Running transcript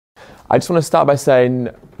I just want to start by saying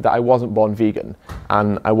that I wasn't born vegan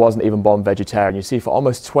and I wasn't even born vegetarian. You see, for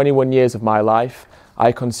almost 21 years of my life,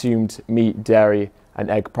 I consumed meat, dairy, and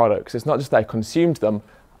egg products. It's not just that I consumed them,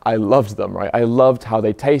 I loved them, right? I loved how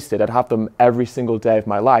they tasted. I'd have them every single day of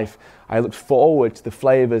my life. I looked forward to the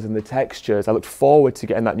flavors and the textures. I looked forward to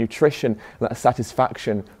getting that nutrition and that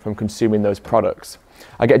satisfaction from consuming those products.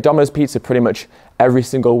 I get Domino's pizza pretty much every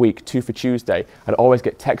single week, 2 for Tuesday. I'd always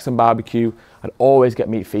get Texan barbecue, I'd always get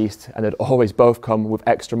meat feast, and they'd always both come with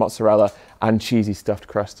extra mozzarella and cheesy stuffed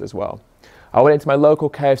crust as well. I went into my local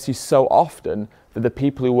KFC so often that the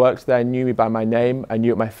people who worked there knew me by my name and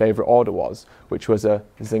knew what my favorite order was, which was a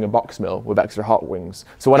Zinger box meal with extra hot wings.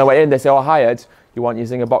 So when I went in, they say, "Oh, hi Ed, you want your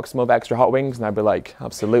Zinger box meal with extra hot wings?" And I'd be like,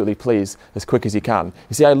 "Absolutely, please, as quick as you can."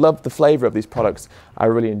 You see, I loved the flavor of these products. I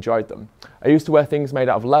really enjoyed them. I used to wear things made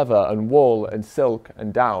out of leather and wool and silk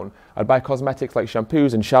and down. I'd buy cosmetics like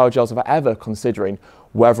shampoos and shower gels without ever considering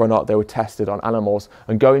whether or not they were tested on animals.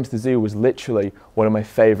 And going to the zoo was literally one of my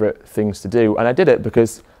favorite things to do. And I did it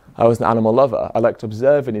because I was an animal lover. I liked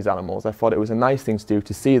observing these animals. I thought it was a nice thing to do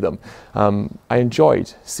to see them. I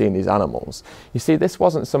enjoyed seeing these animals. You see, this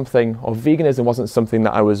wasn't something, or veganism wasn't something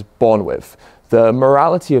that I was born with. The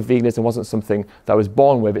morality of veganism wasn't something that I was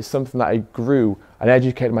born with. It's something that I grew and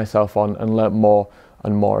educated myself on and learnt more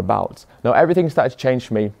and more about. Now, everything started to change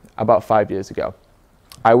for me about 5 years ago.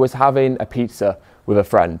 I was having a pizza with a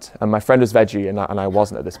friend, and my friend was veggie and I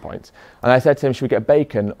wasn't at this point. And I said to him, "Should we get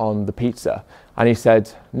bacon on the pizza?" And he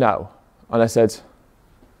said, "No." And I said,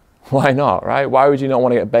 "Why not, right? Why would you not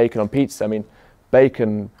want to get bacon on pizza? I mean,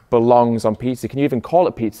 bacon belongs on pizza. Can you even call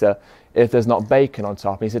it pizza if there's not bacon on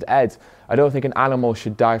top?" And he said, "Ed, I don't think an animal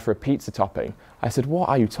should die for a pizza topping." I said, "What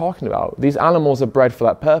are you talking about? These animals are bred for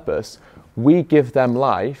that purpose. We give them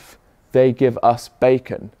life, they give us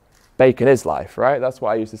bacon. Bacon is life," right? That's what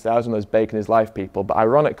I used to say. I was one of those bacon is life people, but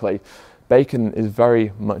ironically, bacon is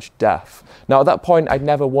very much death. Now, at that point, I'd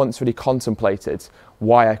never once really contemplated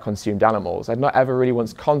why I consumed animals. I'd not ever really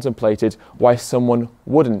once contemplated why someone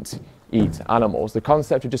wouldn't eat animals. The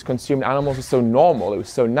concept of just consuming animals was so normal, it was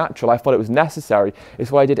so natural, I thought it was necessary.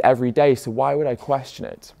 It's what I did every day, so why would I question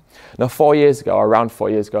it? Now, 4 years ago, around 4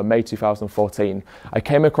 years ago, May 2014, I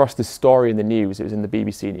came across this story in the news. It was in the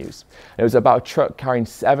BBC News. It was about a truck carrying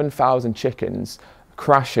 7,000 chickens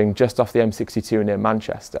crashing just off the M62 near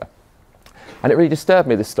Manchester. And it really disturbed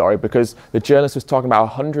me, this story, because the journalist was talking about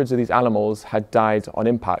how hundreds of these animals had died on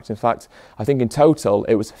impact. In fact, I think in total,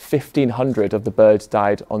 it was 1,500 of the birds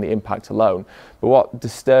died on the impact alone. But what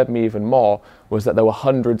disturbed me even more was that there were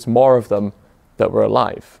hundreds more of them that were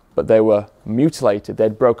alive, but they were mutilated. They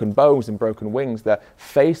had broken bones and broken wings. Their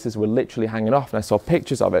faces were literally hanging off, and I saw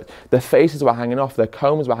pictures of it. Their faces were hanging off, their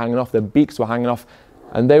combs were hanging off, their beaks were hanging off,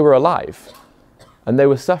 and they were alive, and they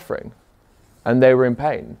were suffering, and they were in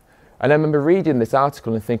pain. And I remember reading this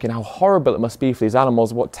article and thinking how horrible it must be for these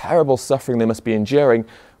animals, what terrible suffering they must be enduring.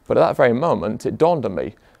 But at that very moment, it dawned on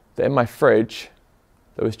me that in my fridge,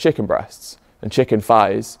 there was chicken breasts and chicken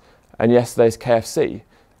thighs and yesterday's KFC.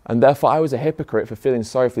 And therefore, I was a hypocrite for feeling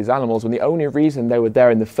sorry for these animals when the only reason they were there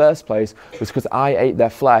in the first place was because I ate their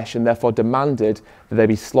flesh and therefore demanded that they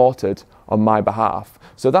be slaughtered on my behalf.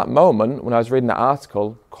 So that moment, when I was reading that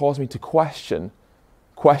article, caused me to question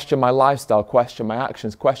my lifestyle, question my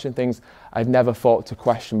actions, question things I'd never thought to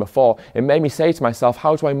question before. It made me say to myself,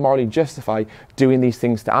 how do I morally justify doing these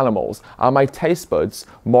things to animals? Are my taste buds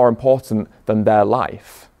more important than their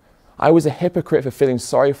life? I was a hypocrite for feeling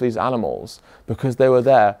sorry for these animals because they were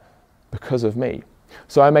there because of me.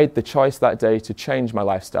 So I made the choice that day to change my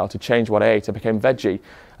lifestyle, to change what I ate. I became veggie,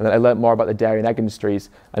 and then I learned more about the dairy and egg industries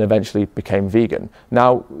and eventually became vegan.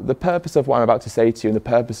 Now, the purpose of what I'm about to say to you and the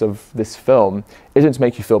purpose of this film isn't to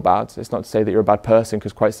make you feel bad. It's not to say that you're a bad person,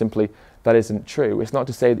 because quite simply, that isn't true. It's not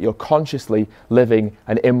to say that you're consciously living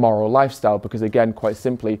an immoral lifestyle, because again, quite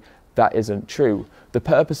simply, that isn't true. The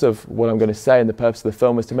purpose of what I'm going to say and the purpose of the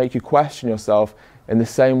film is to make you question yourself in the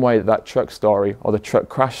same way that that truck story or the truck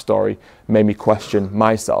crash story made me question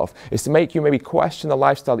myself. It's to make you maybe question the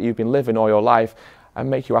lifestyle that you've been living all your life and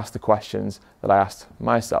make you ask the questions that I asked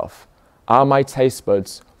myself. Are my taste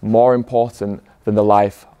buds more important than the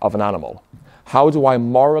life of an animal? How do I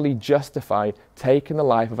morally justify taking the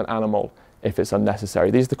life of an animal if it's unnecessary?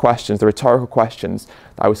 These are the questions, the rhetorical questions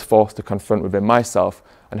that I was forced to confront within myself,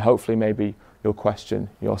 and hopefully maybe you'll question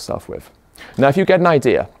yourself with. Now, if you get an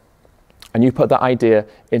idea and you put that idea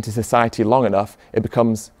into society long enough, it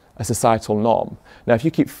becomes a societal norm. Now, if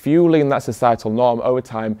you keep fueling that societal norm over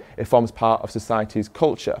time, it forms part of society's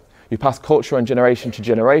culture. You pass culture on generation to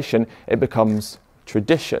generation, it becomes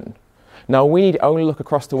tradition. Now, we need only look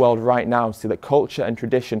across the world right now to see that culture and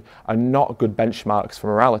tradition are not good benchmarks for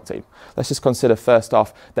morality. Let's just consider first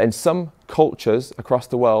off that in some cultures across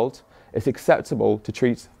the world, it's acceptable to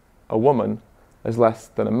treat a woman as less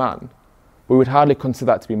than a man. We would hardly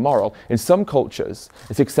consider that to be moral. In some cultures,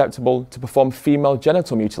 it's acceptable to perform female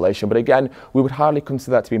genital mutilation, but again, we would hardly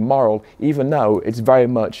consider that to be moral, even though it's very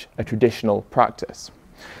much a traditional practice.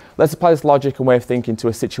 Let's apply this logic and way of thinking to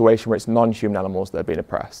a situation where it's non-human animals that are being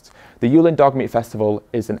oppressed. The Yulin Dog Meat Festival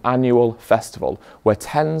is an annual festival where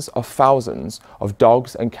tens of thousands of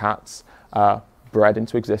dogs and cats are bred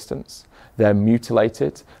into existence, they're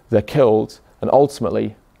mutilated, they're killed, and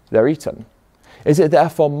ultimately they're eaten. Is it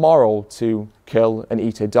therefore moral to kill and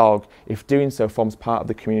eat a dog if doing so forms part of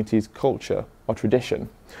the community's culture or tradition?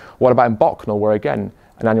 What about in Bocknell, where again,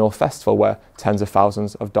 an annual festival where tens of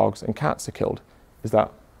thousands of dogs and cats are killed? Is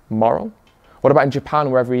that moral? What about in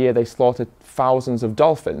Japan, where every year they slaughter thousands of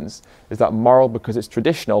dolphins? Is that moral because it's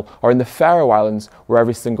traditional? Or in the Faroe Islands, where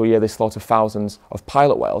every single year they slaughter thousands of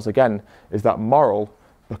pilot whales? Again, is that moral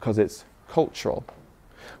because it's cultural?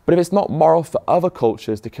 But if it's not moral for other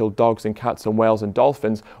cultures to kill dogs and cats and whales and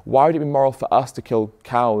dolphins, why would it be moral for us to kill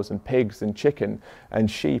cows and pigs and chicken and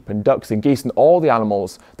sheep and ducks and geese and all the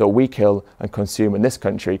animals that we kill and consume in this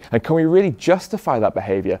country? And can we really justify that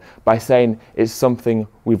behaviour by saying it's something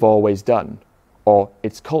we've always done, or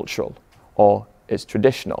it's cultural, or it's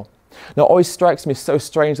traditional? Now, it always strikes me so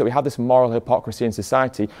strange that we have this moral hypocrisy in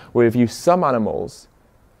society where we view some animals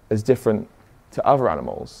as different to other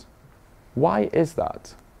animals. Why is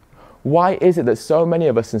that? Why is it that so many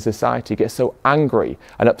of us in society get so angry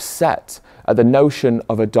and upset at the notion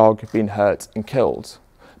of a dog being hurt and killed,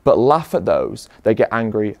 but laugh at those that get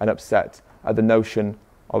angry and upset at the notion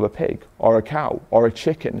of a pig or a cow or a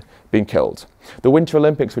chicken being killed? The Winter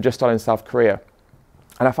Olympics were just on in South Korea,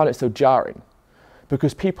 and I found it so jarring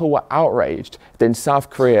because people were outraged that in South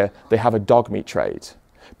Korea they have a dog meat trade.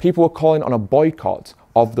 People were calling on a boycott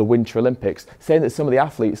of the Winter Olympics, saying that some of the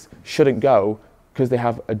athletes shouldn't go because they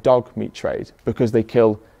have a dog meat trade, because they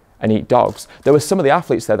kill and eat dogs. There were some of the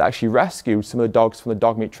athletes there that actually rescued some of the dogs from the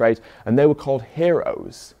dog meat trade, and they were called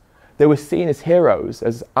heroes. They were seen as heroes,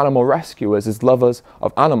 as animal rescuers, as lovers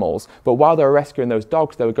of animals, but while they were rescuing those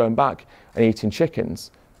dogs, they were going back and eating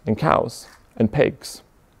chickens and cows and pigs.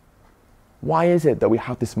 Why is it that we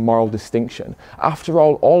have this moral distinction? After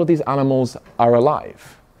all of these animals are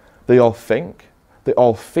alive. They all think, they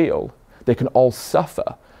all feel, they can all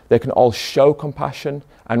suffer, they can all show compassion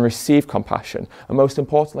and receive compassion. And most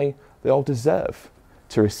importantly, they all deserve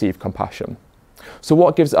to receive compassion. So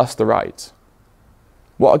what gives us the right?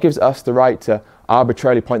 What gives us the right to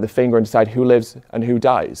arbitrarily point the finger and decide who lives and who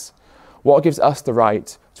dies? What gives us the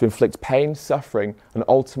right to inflict pain, suffering, and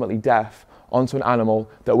ultimately death onto an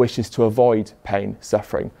animal that wishes to avoid pain,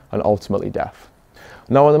 suffering, and ultimately death?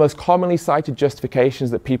 Now, one of the most commonly cited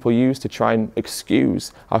justifications that people use to try and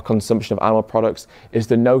excuse our consumption of animal products is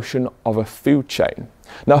the notion of a food chain.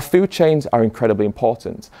 Now, food chains are incredibly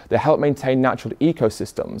important. They help maintain natural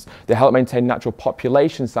ecosystems. They help maintain natural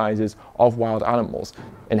population sizes of wild animals.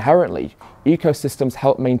 Inherently, ecosystems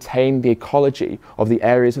help maintain the ecology of the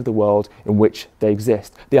areas of the world in which they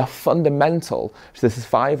exist. They are fundamental to the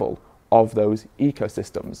survival of those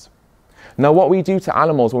ecosystems. Now, what we do to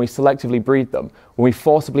animals when we selectively breed them, when we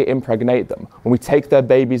forcibly impregnate them, when we take their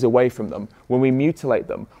babies away from them, when we mutilate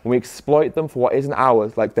them, when we exploit them for what isn't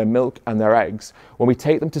ours, like their milk and their eggs, when we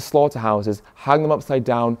take them to slaughterhouses, hang them upside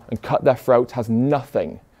down and cut their throats, has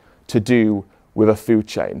nothing to do with a food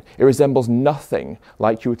chain. It resembles nothing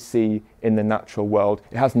like you would see in the natural world.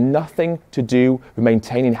 It has nothing to do with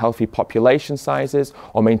maintaining healthy population sizes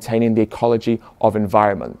or maintaining the ecology of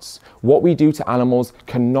environments. What we do to animals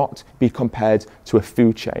cannot be compared to a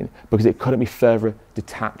food chain because it couldn't be further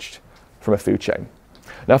detached from a food chain.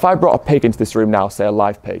 Now, if I brought a pig into this room now, say a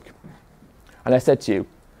live pig, and I said to you,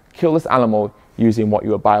 kill this animal using what you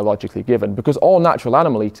were biologically given, because all natural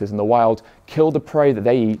animal eaters in the wild kill the prey that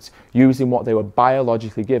they eat using what they were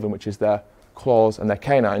biologically given, which is their claws and their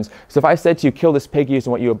canines. So if I said to you, kill this pig using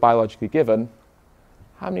what you were biologically given,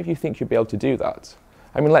 how many of you think you'd be able to do that?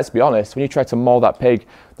 I mean, let's be honest, when you try to maul that pig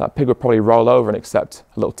would probably roll over and accept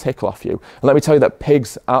a little tickle off you. And let me tell you that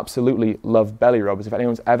pigs absolutely love belly rubs. If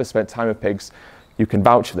anyone's ever spent time with pigs, you can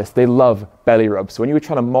vouch for this. They love belly rubs. So when you were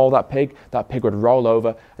trying to maul that pig would roll over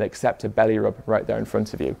and accept a belly rub right there in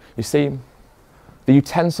front of you. You see, the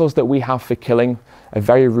utensils that we have for killing are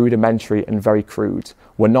very rudimentary and very crude.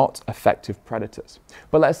 We're not effective predators.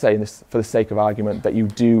 But let's say, for the sake of argument, that you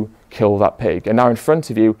do kill that pig. And now in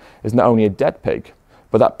front of you is not only a dead pig,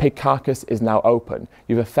 but that pig carcass is now open.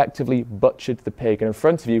 You've effectively butchered the pig, and in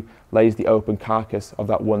front of you lays the open carcass of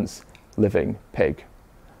that once living pig?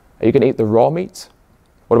 Are you going to eat the raw meat?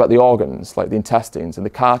 What about the organs, like the intestines and the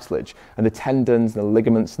cartilage and the tendons and the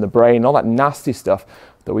ligaments and the brain, all that nasty stuff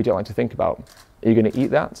that we don't like to think about? Are you going to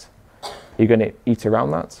eat that? Are you going to eat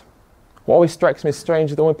around that? What always strikes me as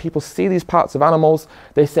strange is that when people see these parts of animals,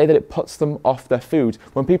 they say that it puts them off their food.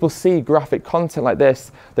 When people see graphic content like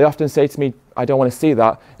this, they often say to me, I don't want to see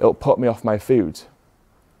that, it'll put me off my food.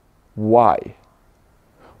 Why?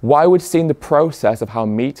 Why would seeing the process of how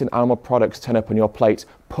meat and animal products turn up on your plate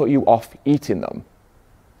put you off eating them?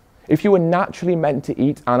 If you were naturally meant to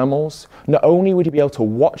eat animals, not only would you be able to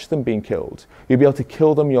watch them being killed, you'd be able to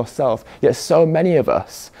kill them yourself. Yet so many of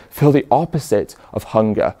us feel the opposite of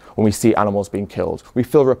hunger when we see animals being killed. We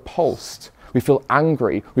feel repulsed, we feel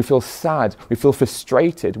angry, we feel sad, we feel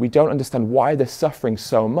frustrated. We don't understand why they're suffering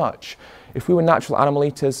so much. If we were natural animal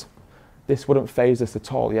eaters, this wouldn't faze us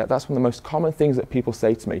at all. Yet that's one of the most common things that people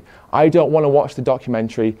say to me. I don't want to watch the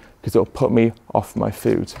documentary because it'll put me off my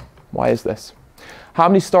food. Why is this? How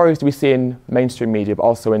many stories do we see in mainstream media, but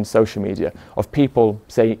also in social media, of people,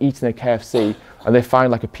 say, eating a KFC and they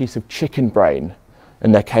find like a piece of chicken brain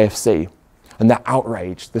in their KFC and they're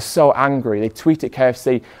outraged, they're so angry, they tweet at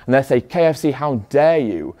KFC and they say, KFC, how dare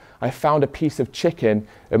you? I found a piece of chicken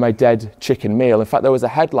in my dead chicken meal. In fact, there was a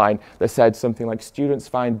headline that said something like, students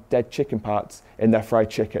find dead chicken parts in their fried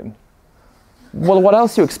chicken. Well, what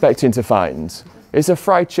else are you expecting to find? It's a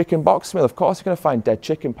fried chicken box meal. Of course you're going to find dead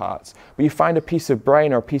chicken parts, but you find a piece of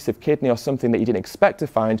brain or a piece of kidney or something that you didn't expect to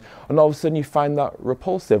find, and all of a sudden you find that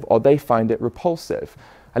repulsive, or they find it repulsive,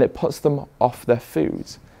 and it puts them off their food.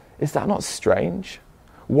 Is that not strange?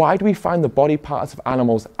 Why do we find the body parts of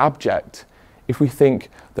animals abject if we think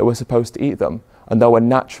that we're supposed to eat them, and that we're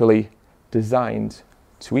naturally designed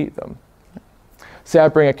to eat them? Say I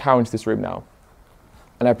bring a cow into this room now,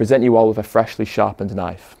 and I present you all with a freshly sharpened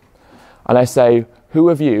knife. And I say, who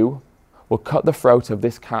of you will cut the throat of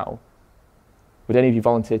this cow? Would any of you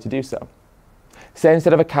volunteer to do so? Say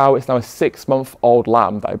instead of a cow, it's now a 6-month-old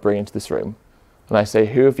lamb that I bring into this room. And I say,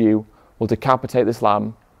 who of you will decapitate this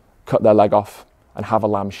lamb, cut their leg off, and have a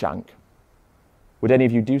lamb shank? Would any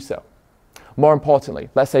of you do so? More importantly,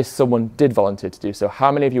 let's say someone did volunteer to do so.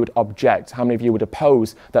 How many of you would object? How many of you would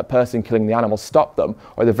oppose that person killing the animal, stop them,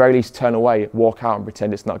 or at the very least turn away, walk out and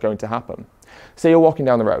pretend it's not going to happen? Say you're walking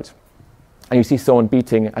down the road and you see someone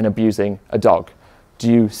beating and abusing a dog.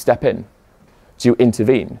 Do you step in? Do you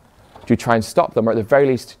intervene? Do you try and stop them, or at the very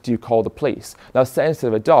least, do you call the police? Now, say instead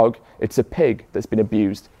of a dog, it's a pig that's been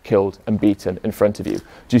abused, killed, and beaten in front of you.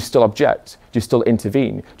 Do you still object? Do you still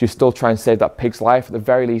intervene? Do you still try and save that pig's life? At the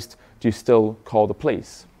very least, do you still call the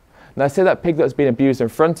police? Now, say that pig that's been abused in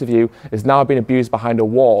front of you is now being abused behind a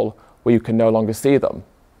wall where you can no longer see them.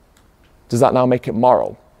 Does that now make it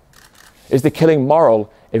moral? Is the killing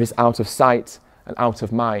moral if it's out of sight and out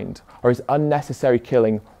of mind? Or is unnecessary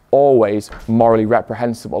killing always morally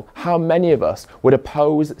reprehensible? How many of us would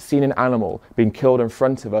oppose seeing an animal being killed in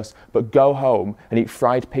front of us, but go home and eat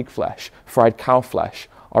fried pig flesh, fried cow flesh,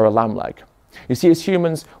 or a lamb leg? You see, as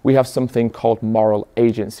humans, we have something called moral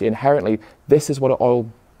agency. Inherently, this is what it all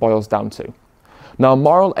boils down to. Now,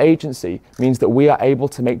 moral agency means that we are able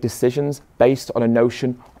to make decisions based on a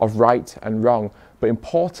notion of right and wrong, but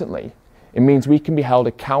importantly, it means we can be held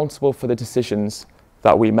accountable for the decisions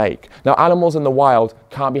that we make. Now, animals in the wild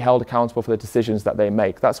can't be held accountable for the decisions that they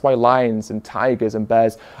make. That's why lions and tigers and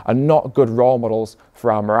bears are not good role models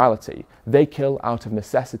for our morality. They kill out of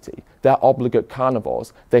necessity. They're obligate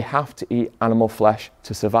carnivores. They have to eat animal flesh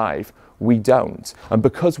to survive. We don't. And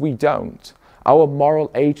because we don't, our moral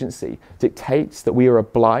agency dictates that we are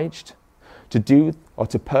obliged to do or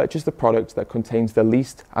to purchase the product that contains the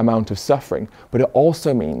least amount of suffering. But it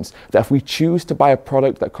also means that if we choose to buy a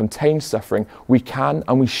product that contains suffering, we can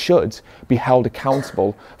and we should be held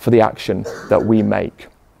accountable for the action that we make.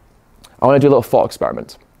 I want to do a little thought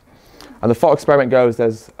experiment. And the thought experiment goes,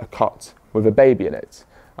 there's a cot with a baby in it.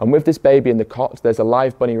 And with this baby in the cot, there's a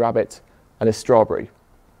live bunny rabbit and a strawberry.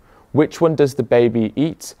 Which one does the baby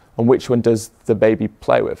eat and which one does the baby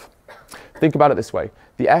play with? Think about it this way.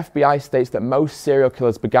 The FBI states that most serial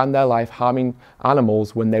killers began their life harming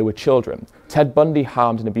animals when they were children. Ted Bundy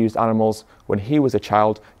harmed and abused animals when he was a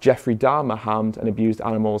child. Jeffrey Dahmer harmed and abused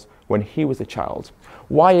animals when he was a child.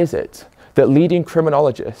 Why is it that leading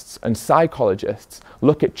criminologists and psychologists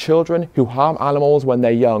look at children who harm animals when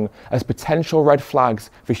they're young as potential red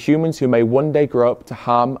flags for humans who may one day grow up to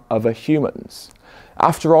harm other humans?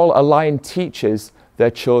 After all, a lion teaches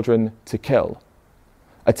their children to kill.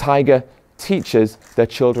 A tiger teaches their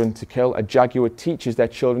children to kill. A jaguar teaches their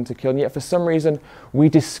children to kill. And yet for some reason, we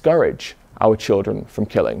discourage our children from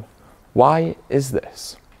killing. Why is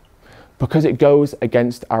this? because it goes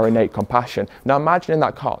against our innate compassion. Now imagine in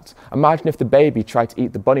that cot, imagine if the baby tried to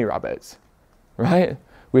eat the bunny rabbit, right?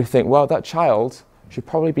 We think, well, that child should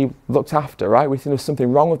probably be looked after, right? We think there's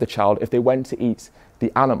something wrong with the child if they went to eat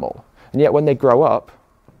the animal. And yet when they grow up,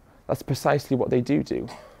 that's precisely what they do.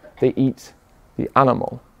 They eat the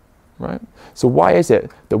animal, right? So why is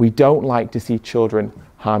it that we don't like to see children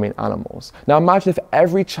harming animals? Now imagine if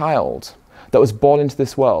every child that was born into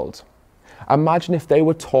this world, imagine if they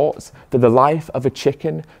were taught that the life of a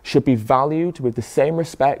chicken should be valued with the same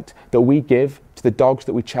respect that we give to the dogs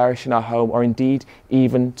that we cherish in our home, or indeed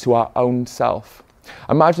even to our own self.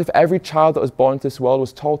 Imagine if every child that was born into this world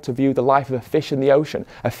was told to view the life of a fish in the ocean,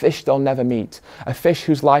 a fish they'll never meet, a fish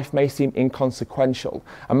whose life may seem inconsequential.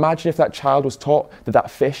 Imagine if that child was taught that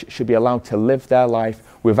that fish should be allowed to live their life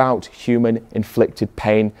without human-inflicted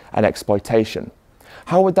pain and exploitation.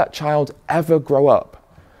 How would that child ever grow up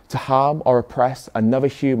to harm or oppress another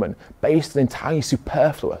human based on entirely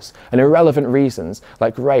superfluous and irrelevant reasons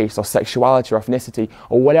like race or sexuality or ethnicity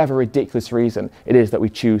or whatever ridiculous reason it is that we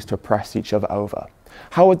choose to oppress each other over?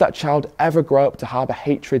 How would that child ever grow up to harbour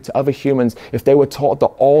hatred to other humans if they were taught that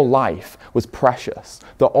all life was precious,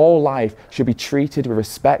 that all life should be treated with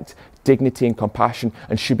respect, dignity and compassion,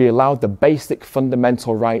 and should be allowed the basic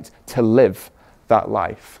fundamental right to live that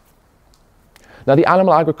life? Now, the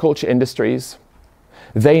animal agriculture industries,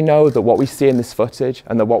 they know that what we see in this footage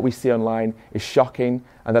and that what we see online is shocking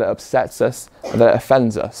and that it upsets us and that it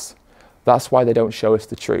offends us. That's why they don't show us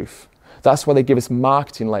the truth. That's why they give us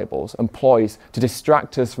marketing labels and ploys to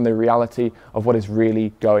distract us from the reality of what is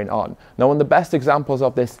really going on. Now, one of the best examples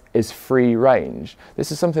of this is free range.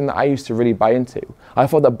 This is something that I used to really buy into. I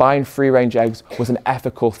thought that buying free range eggs was an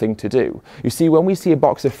ethical thing to do. You see, when we see a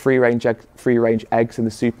box of free range eggs in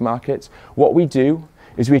the supermarket, what we do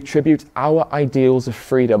is we attribute our ideals of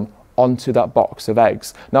freedom onto that box of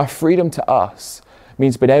eggs. Now, freedom to us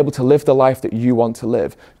means being able to live the life that you want to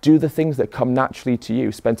live, do the things that come naturally to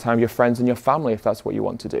you, spend time with your friends and your family if that's what you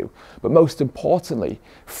want to do. But most importantly,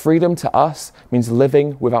 freedom to us means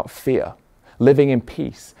living without fear, living in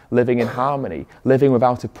peace, living in harmony, living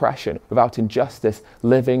without oppression, without injustice,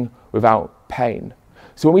 living without pain.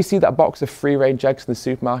 So when we see that box of free-range eggs in the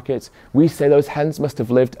supermarket, we say those hens must have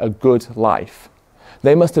lived a good life.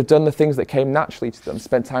 They must have done the things that came naturally to them,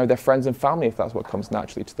 spent time with their friends and family if that's what comes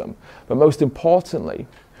naturally to them. But most importantly,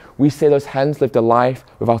 we say those hens lived a life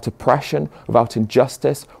without oppression, without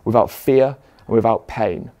injustice, without fear, and without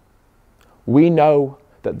pain. We know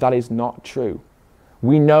that that is not true.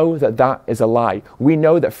 We know that that is a lie. We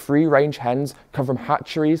know that free-range hens come from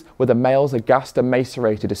hatcheries where the males are gassed and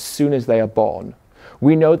macerated as soon as they are born.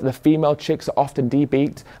 We know that the female chicks are often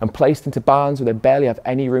debeaked and placed into barns where they barely have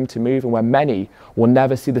any room to move and where many will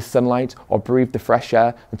never see the sunlight or breathe the fresh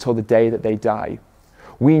air until the day that they die.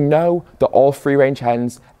 We know that all free-range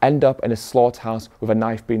hens end up in a slaughterhouse with a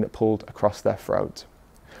knife being pulled across their throat.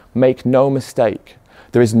 Make no mistake,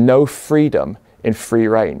 there is no freedom in free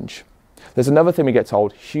range. There's another thing we get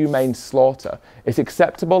told, humane slaughter. It's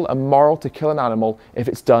acceptable and moral to kill an animal if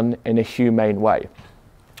it's done in a humane way.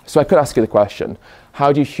 So I could ask you the question,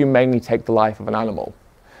 how do you humanely take the life of an animal?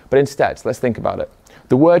 But instead, let's think about it.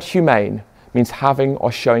 The word humane means having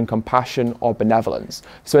or showing compassion or benevolence.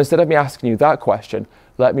 So instead of me asking you that question,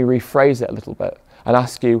 let me rephrase it a little bit and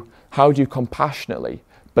ask you, how do you compassionately,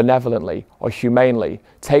 benevolently, or humanely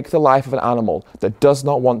take the life of an animal that does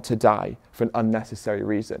not want to die for an unnecessary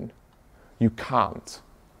reason? You can't.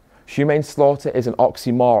 Humane slaughter is an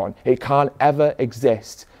oxymoron. It can't ever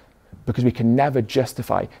exist because we can never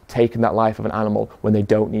justify taking that life of an animal when they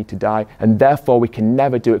don't need to die, and therefore we can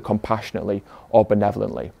never do it compassionately or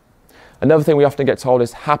benevolently. Another thing we often get told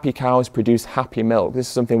is happy cows produce happy milk. This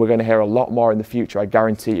is something we're going to hear a lot more in the future, I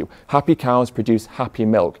guarantee you. Happy cows produce happy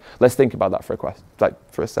milk. Let's think about that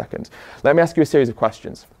for a second. Let me ask you a series of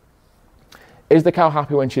questions. Is the cow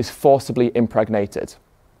happy when she's forcibly impregnated?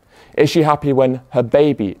 Is she happy when her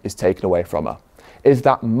baby is taken away from her? Is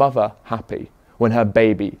that mother happy when her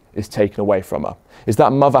baby is taken away from her? Is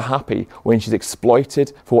that mother happy when she's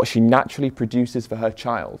exploited for what she naturally produces for her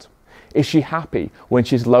child? Is she happy when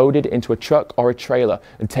she's loaded into a truck or a trailer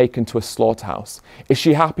and taken to a slaughterhouse? Is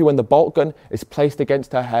she happy when the bolt gun is placed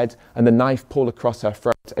against her head and the knife pulled across her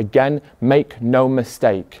throat? Again, make no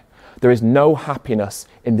mistake, there is no happiness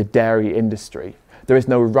in the dairy industry. There is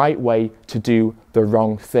no right way to do the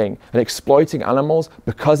wrong thing. And exploiting animals,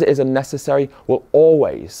 because it is unnecessary, will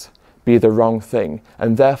always be the wrong thing,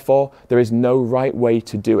 and therefore there is no right way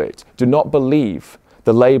to do it. Do not believe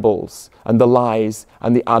the labels and the lies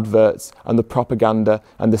and the adverts and the propaganda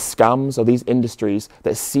and the scams of these industries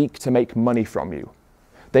that seek to make money from you.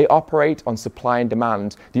 They operate on supply and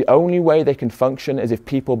demand. The only way they can function is if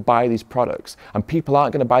people buy these products. And people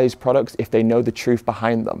aren't going to buy these products if they know the truth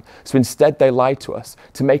behind them. So instead they lie to us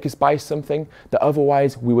to make us buy something that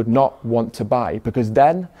otherwise we would not want to buy, because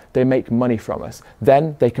then they make money from us.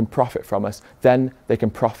 Then they can profit from us. Then they can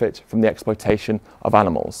profit from the exploitation of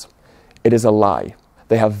animals. It is a lie.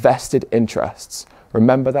 They have vested interests.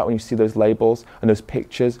 Remember that when you see those labels and those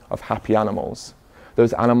pictures of happy animals.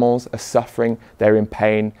 Those animals are suffering, they're in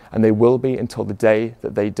pain, and they will be until the day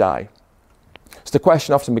that they die. So the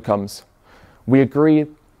question often becomes, we agree,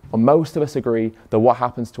 or most of us agree, that what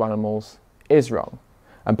happens to animals is wrong.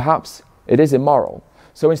 And perhaps it is immoral.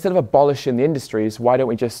 So instead of abolishing the industries, why don't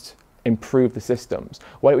we just improve the systems?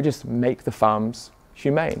 Why don't we just make the farms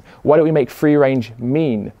humane? Why don't we make free range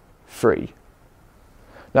mean free?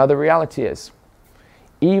 Now the reality is,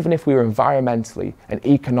 even if we were environmentally and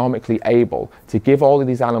economically able to give all of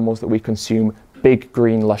these animals that we consume big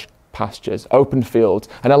green lush pastures, open fields,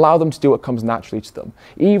 and allow them to do what comes naturally to them,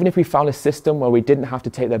 even if we found a system where we didn't have to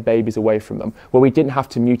take their babies away from them, where we didn't have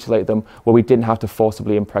to mutilate them, where we didn't have to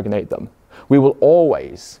forcibly impregnate them, we will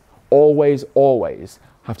always, always, always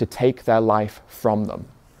have to take their life from them.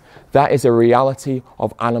 That is a reality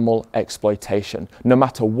of animal exploitation. No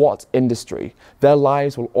matter what industry, their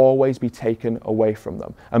lives will always be taken away from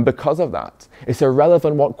them. And because of that, it's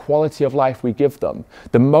irrelevant what quality of life we give them.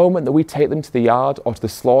 The moment that we take them to the yard or to the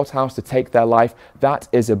slaughterhouse to take their life, that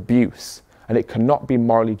is abuse. And it cannot be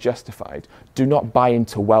morally justified. Do not buy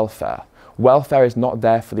into welfare. Welfare is not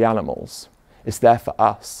there for the animals. It's there for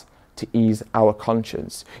us, to ease our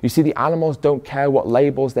conscience. You see, the animals don't care what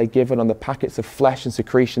labels they're given on the packets of flesh and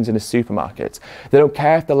secretions in a supermarket. They don't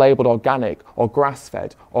care if they're labeled organic or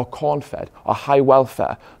grass-fed or corn-fed or high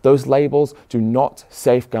welfare. Those labels do not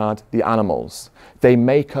safeguard the animals. They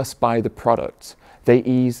make us buy the product. They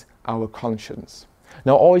ease our conscience.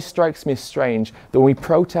 Now, it always strikes me as strange that when we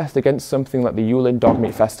protest against something like the UN Dog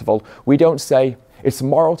Meat Festival, we don't say it's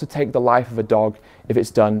moral to take the life of a dog if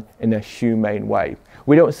it's done in a humane way.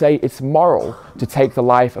 We don't say it's moral to take the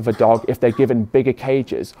life of a dog if they're given bigger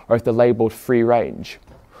cages or if they're labelled free range.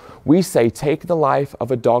 We say taking the life of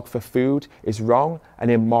a dog for food is wrong and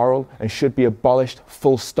immoral and should be abolished,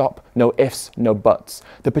 full stop, no ifs, no buts.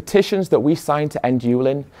 The petitions that we sign to end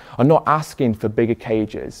Yulin are not asking for bigger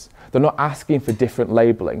cages. They're not asking for different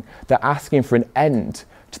labelling. They're asking for an end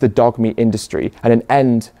to the dog meat industry and an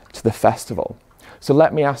end to the festival. So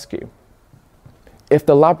let me ask you, if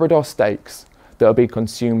the Labrador steaks that are being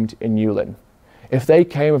consumed in Yulin, if they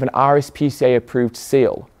came with an RSPCA approved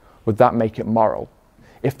seal, would that make it moral?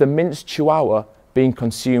 If the minced chihuahua being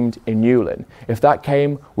consumed in Yulin, if that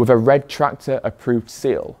came with a red tractor approved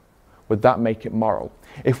seal, would that make it moral?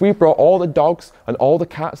 If we brought all the dogs and all the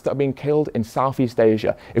cats that are being killed in Southeast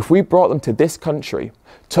Asia, if we brought them to this country,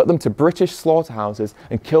 took them to British slaughterhouses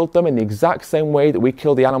and killed them in the exact same way that we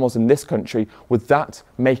kill the animals in this country, would that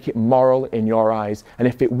make it moral in your eyes? And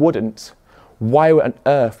if it wouldn't, why on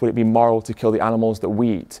earth would it be moral to kill the animals that we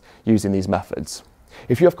eat using these methods?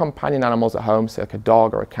 If you have companion animals at home, say like a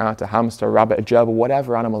dog or a cat, a hamster, a rabbit, a gerbil,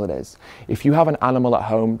 whatever animal it is, if you have an animal at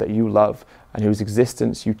home that you love and whose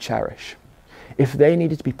existence you cherish, if they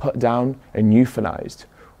needed to be put down and euthanized,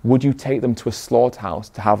 would you take them to a slaughterhouse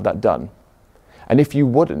to have that done? And if you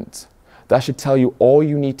wouldn't, that should tell you all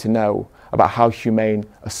you need to know about how humane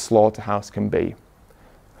a slaughterhouse can be.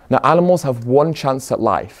 Now, animals have one chance at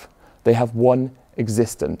life. They have one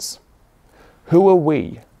existence. Who are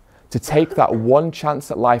we to take that one chance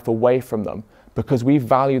at life away from them because we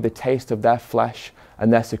value the taste of their flesh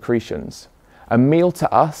and their secretions? A meal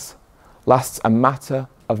to us lasts a matter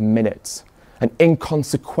of minutes, an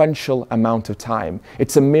inconsequential amount of time.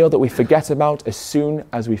 It's a meal that we forget about as soon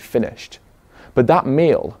as we've finished. But that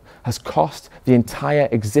meal has cost the entire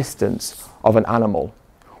existence of an animal.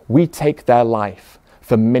 We take their life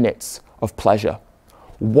for minutes of pleasure.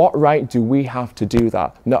 What right do we have to do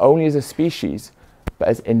that, not only as a species, but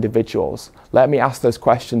as individuals? Let me ask those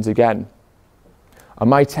questions again. Are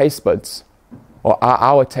my taste buds, or are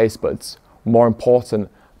our taste buds, more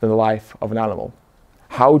important than the life of an animal?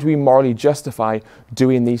 How do we morally justify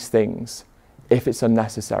doing these things if it's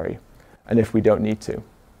unnecessary and if we don't need to?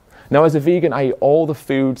 Now, as a vegan, I eat all the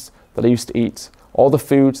foods that I used to eat, all the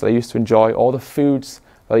foods that I used to enjoy, all the foods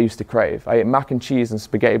that I used to crave. I ate mac and cheese and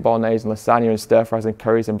spaghetti bolognese and lasagna and stir fries and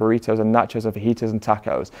curries and burritos and nachos and fajitas and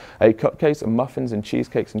tacos. I ate cupcakes and muffins and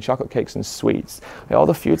cheesecakes and chocolate cakes and sweets. I ate all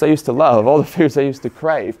the foods I used to love, all the foods I used to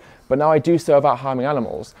crave. But now I do so without harming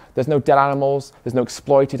animals. There's no dead animals, there's no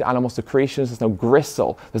exploited animal secretions, there's no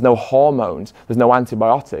gristle, there's no hormones, there's no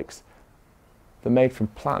antibiotics. They're made from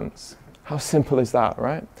plants. How simple is that,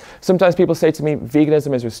 right? Sometimes people say to me,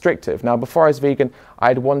 veganism is restrictive. Now, before I was vegan, I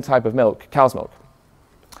had one type of milk, cow's milk.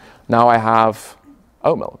 Now I have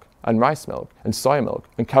oat milk, and rice milk, and soy milk,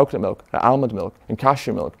 and coconut milk, and almond milk, and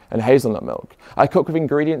cashew milk, and hazelnut milk. I cook with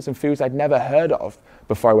ingredients and foods I'd never heard of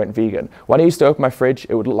before I went vegan. When I used to open my fridge,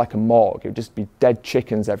 it would look like a morgue. It would just be dead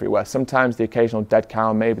chickens everywhere. Sometimes the occasional dead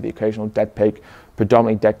cow, maybe the occasional dead pig,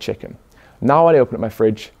 predominantly dead chicken. Now when I open up my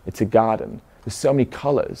fridge, it's a garden. There's so many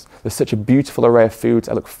colours. There's such a beautiful array of foods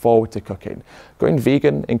I look forward to cooking. Going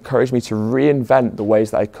vegan encouraged me to reinvent the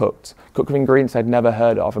ways that I cooked. Cook with ingredients I'd never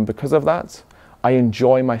heard of, and because of that, I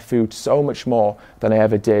enjoy my food so much more than I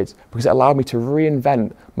ever did, because it allowed me to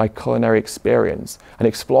reinvent my culinary experience and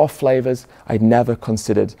explore flavours I'd never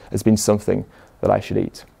considered as being something that I should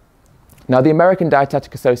eat. Now, the American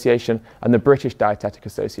Dietetic Association and the British Dietetic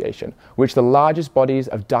Association, which are the largest bodies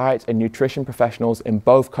of diet and nutrition professionals in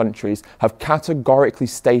both countries, have categorically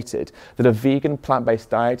stated that a vegan plant-based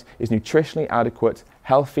diet is nutritionally adequate,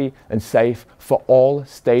 healthy and safe for all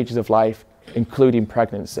stages of life, including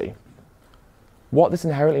pregnancy. What this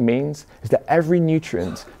inherently means is that every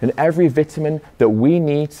nutrient and every vitamin that we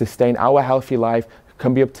need to sustain our healthy life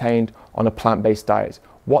can be obtained on a plant-based diet.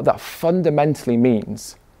 What that fundamentally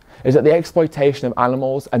means is that the exploitation of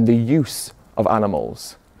animals and the use of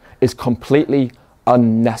animals is completely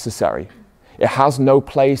unnecessary. It has no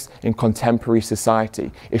place in contemporary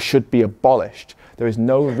society. It should be abolished. There is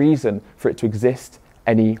no reason for it to exist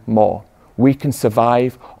anymore. We can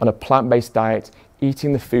survive on a plant-based diet,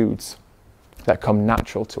 eating the foods that come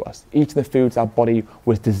natural to us, eating the foods our body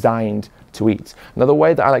was designed to eat. Now, the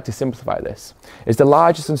way that I like to simplify this is the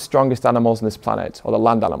largest and strongest animals on this planet, or the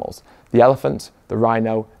land animals, the elephant, the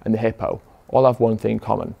rhino, and the hippo, all have one thing in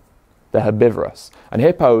common. They're herbivorous. And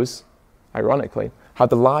hippos, ironically, have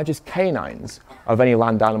the largest canines of any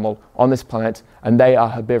land animal on this planet, and they are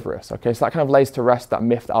herbivorous. Okay, so that kind of lays to rest that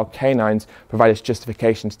myth that our canines provide us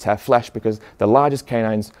justification to tear flesh, because the largest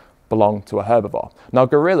canines belong to a herbivore. Now,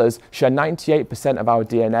 gorillas share 98% of our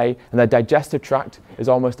DNA, and their digestive tract is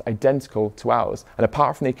almost identical to ours. And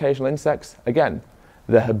apart from the occasional insects, again,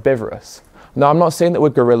 they're herbivorous. Now, I'm not saying that we're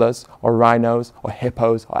gorillas or rhinos or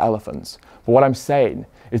hippos or elephants, but what I'm saying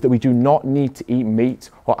is that we do not need to eat meat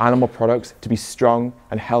or animal products to be strong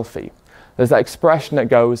and healthy. There's that expression that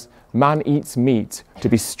goes, man eats meat to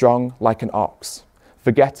be strong like an ox,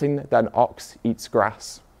 forgetting that an ox eats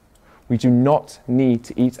grass. We do not need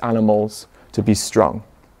to eat animals to be strong.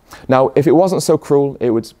 Now, if it wasn't so cruel, it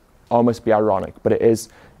would almost be ironic, but it is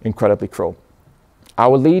incredibly cruel.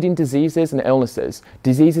 Our leading diseases and illnesses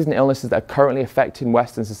that are currently affecting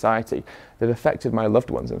Western society, they've affected my loved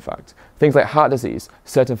ones, in fact. Things like heart disease,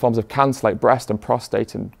 certain forms of cancer like breast and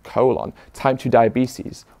prostate and colon, type 2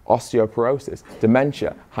 diabetes, osteoporosis,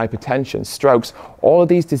 dementia, hypertension, strokes. All of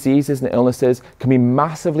these diseases and illnesses can be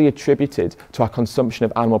massively attributed to our consumption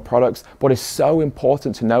of animal products. What is so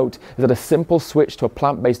important to note is that a simple switch to a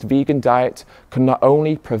plant-based vegan diet can not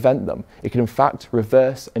only prevent them, it can in fact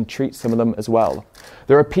reverse and treat some of them as well.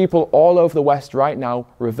 There are people all over the West right now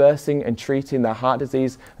reversing and treating their heart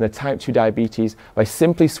disease and their type 2 diabetes by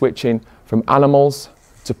simply switching from animals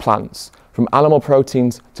to plants, from animal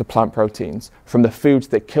proteins to plant proteins, from the foods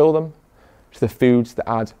that kill them to the foods that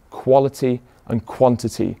add quality and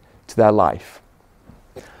quantity to their life.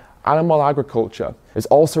 Animal agriculture is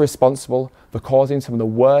also responsible for causing some of the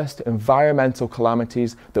worst environmental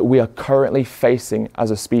calamities that we are currently facing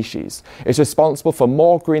as a species. It's responsible for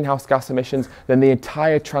more greenhouse gas emissions than the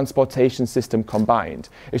entire transportation system combined.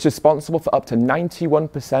 It's responsible for up to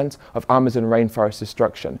 91% of Amazon rainforest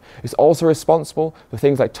destruction. It's also responsible for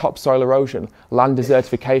things like topsoil erosion, land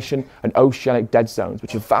desertification, and oceanic dead zones,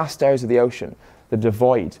 which are vast areas of the ocean that are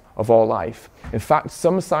devoid of all life. In fact,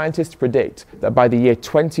 some scientists predict that by the year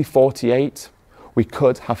 2048, we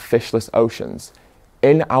could have fishless oceans.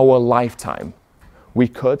 In our lifetime, we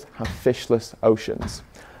could have fishless oceans.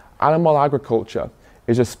 Animal agriculture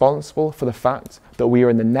is responsible for the fact that we are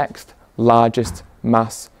in the next largest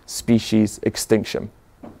mass species extinction.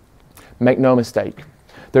 Make no mistake,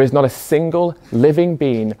 there is not a single living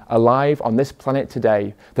being alive on this planet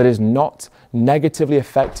today that is not negatively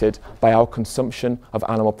affected by our consumption of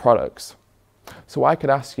animal products. So I could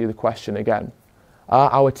ask you the question again. Are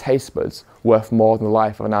our taste buds worth more than the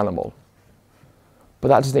life of an animal? But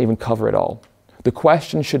that doesn't even cover it all. The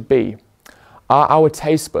question should be, are our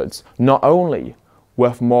taste buds not only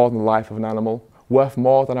worth more than the life of an animal, worth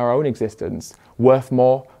more than our own existence, worth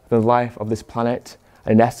more than the life of this planet,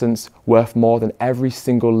 and in essence worth more than every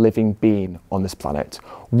single living being on this planet.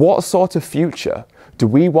 What sort of future do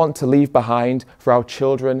we want to leave behind for our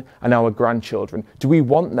children and our grandchildren? Do we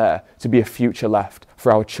want there to be a future left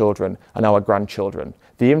for our children and our grandchildren?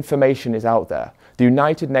 The information is out there. The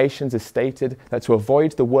United Nations has stated that to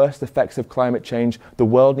avoid the worst effects of climate change, the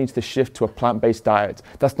world needs to shift to a plant-based diet.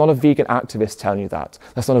 That's not a vegan activist telling you that.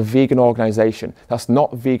 That's not a vegan organization. That's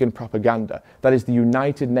not vegan propaganda. That is the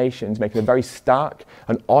United Nations making a very stark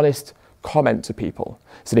and honest comment to people.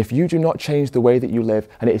 So if you do not change the way that you live,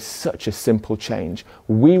 and it is such a simple change,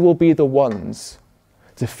 we will be the ones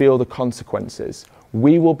to feel the consequences.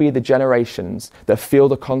 We will be the generations that feel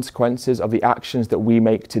the consequences of the actions that we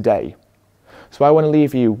make today. So I want to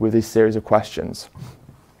leave you with this series of questions.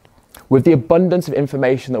 With the abundance of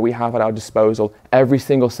information that we have at our disposal every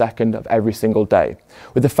single second of every single day,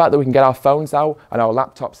 with the fact that we can get our phones out and our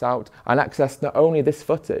laptops out and access not only this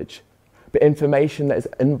footage, but information that is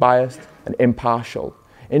unbiased and impartial,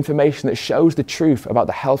 information that shows the truth about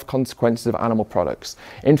the health consequences of animal products,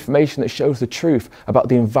 information that shows the truth about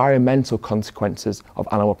the environmental consequences of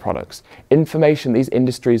animal products, information these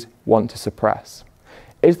industries want to suppress.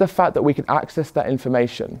 Is the fact that we can access that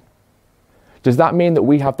information, does that mean that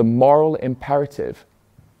we have the moral imperative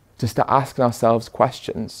to start asking ourselves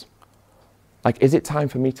questions? Like, is it time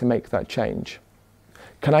for me to make that change?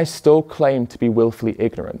 Can I still claim to be willfully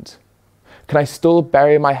ignorant? Can I still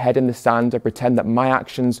bury my head in the sand and pretend that my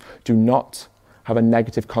actions do not have a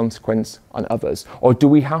negative consequence on others? Or do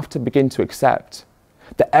we have to begin to accept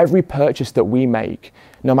that every purchase that we make,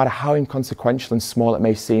 no matter how inconsequential and small it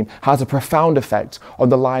may seem, has a profound effect on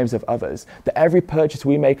the lives of others? That every purchase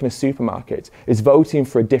we make in a supermarket is voting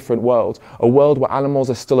for a different world, a world where animals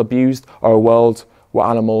are still abused, or a world where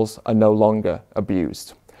animals are no longer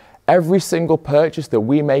abused. Every single purchase that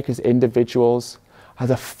we make as individuals has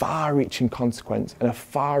a far-reaching consequence and a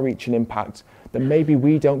far-reaching impact that maybe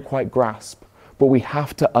we don't quite grasp, but we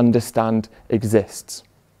have to understand exists.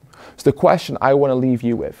 So the question I want to leave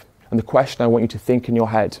you with, and the question I want you to think in your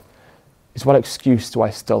head, is what excuse do I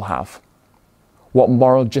still have? What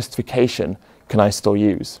moral justification can I still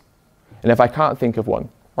use? And if I can't think of one,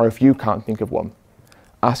 or if you can't think of one,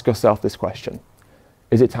 ask yourself this question: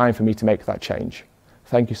 is it time for me to make that change?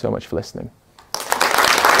 Thank you so much for listening.